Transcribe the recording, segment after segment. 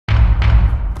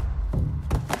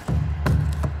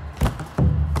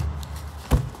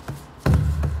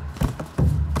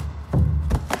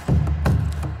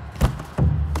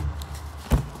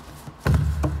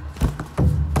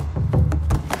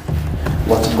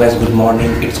guys, good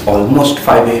morning. It's almost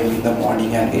 5 a.m. in the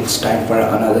morning and it's time for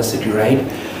another city ride.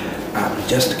 I'm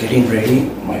just getting ready.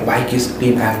 My bike is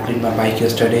clean. I have cleaned my bike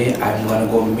yesterday. I'm gonna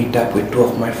go meet up with two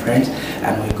of my friends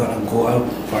and we're gonna go out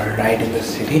for a ride in the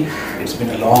city. It's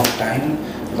been a long time.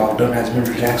 Lockdown has been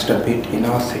relaxed a bit in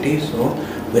our city, so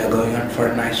we are going out for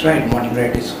a nice ride. Morning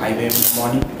ride is 5 a.m. in the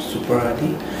morning. It's super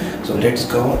early. So let's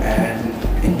go and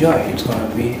enjoy. It's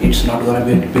not gonna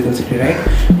be a typical city ride.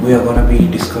 We are gonna be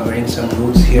discovering some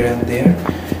routes here and there,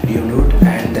 new route,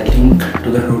 and the link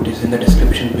to the route is in the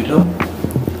description below.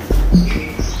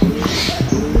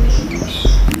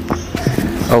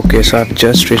 Okay, so I've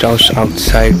just reached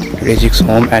outside Rejik's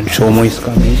home and Shomo is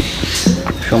coming.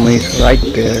 Shomo is right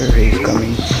there. He is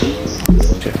coming.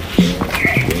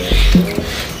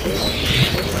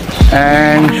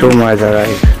 And Shomo has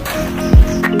arrived.